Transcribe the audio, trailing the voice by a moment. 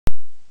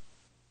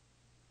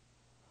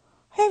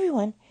Hi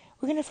everyone,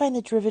 we're going to find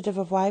the derivative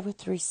of y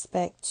with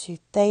respect to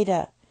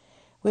theta.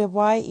 We have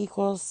y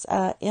equals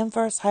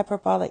inverse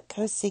hyperbolic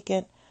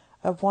cosecant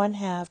of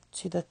 1/2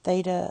 to the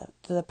theta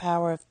to the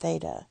power of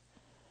theta.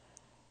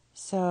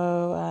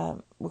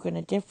 So we're going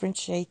to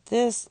differentiate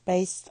this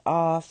based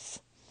off,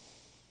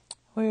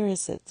 where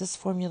is it, this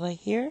formula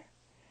here.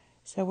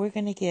 So we're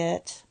going to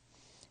get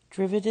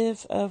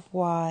derivative of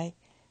y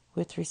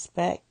with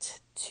respect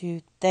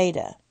to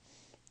theta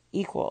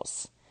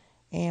equals,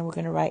 and we're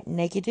going to write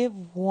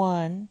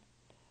 -1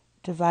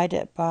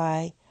 divided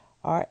by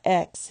our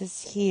x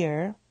is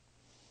here.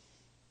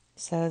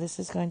 So this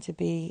is going to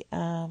be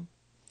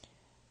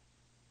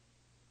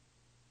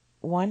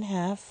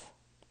 1/2.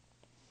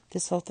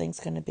 This whole thing's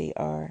going to be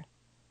our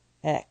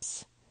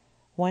x.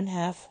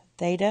 1/2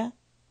 theta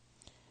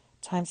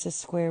times the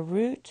square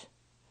root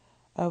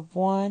of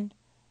 1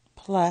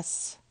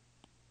 plus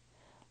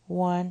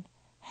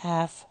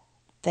 1/2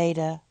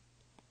 theta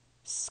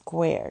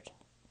squared.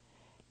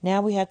 Now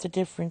we have to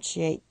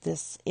differentiate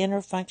this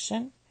inner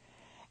function,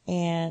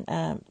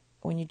 and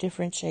when you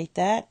differentiate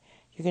that,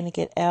 you're going to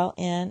get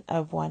ln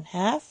of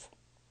 1/2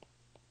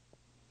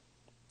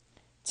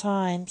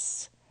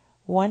 times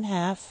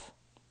 1/2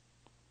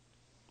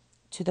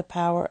 to the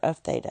power of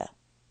theta.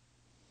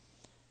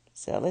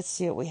 So let's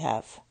see what we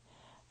have.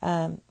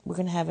 We're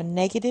going to have a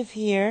negative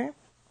here,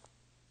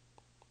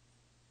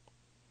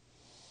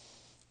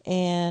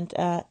 and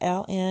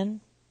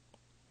ln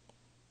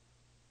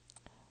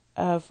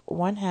of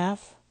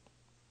 1/2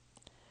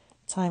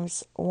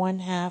 times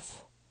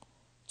 1/2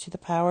 to the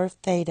power of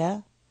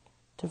theta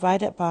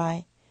divided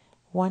by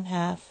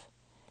 1/2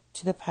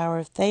 to the power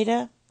of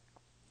theta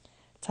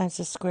times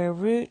the square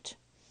root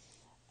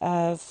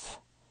of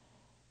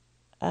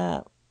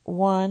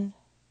 1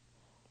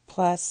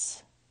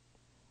 plus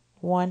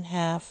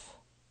 1/2.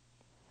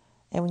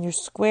 And when you're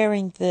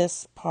squaring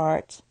this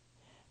part,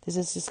 this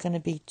is just going to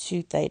be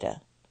 2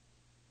 theta.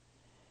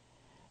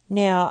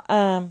 Now,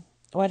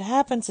 what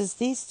happens is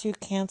these two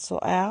cancel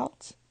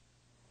out.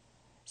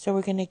 So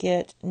we're going to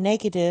get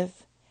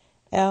negative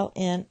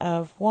ln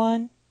of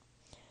 1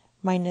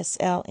 minus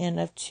ln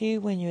of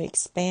 2 when you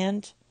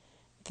expand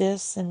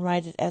this and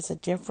write it as a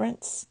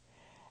difference.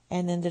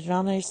 And then the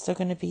denominator is still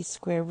going to be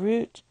square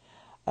root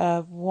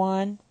of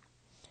 1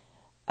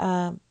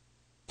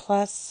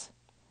 plus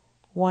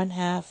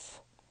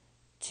 1/2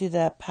 to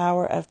the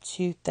power of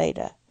 2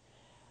 theta.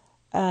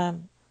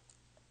 Ln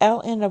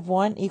of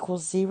 1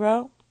 equals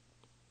 0.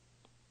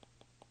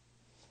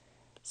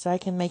 So I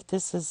can make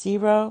this a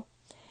 0,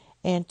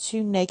 and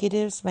 2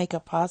 negatives make a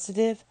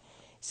positive.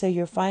 So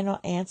your final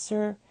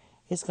answer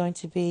is going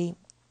to be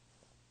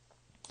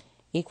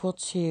equal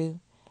to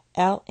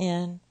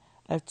ln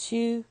of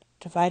 2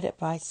 divided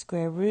by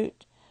square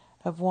root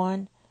of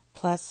 1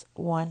 plus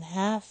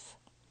 1/2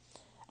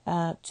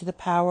 to the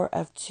power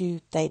of 2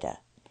 theta.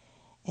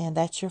 And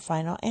that's your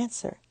final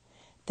answer.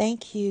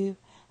 Thank you.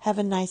 Have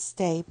a nice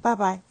day.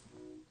 Bye-bye.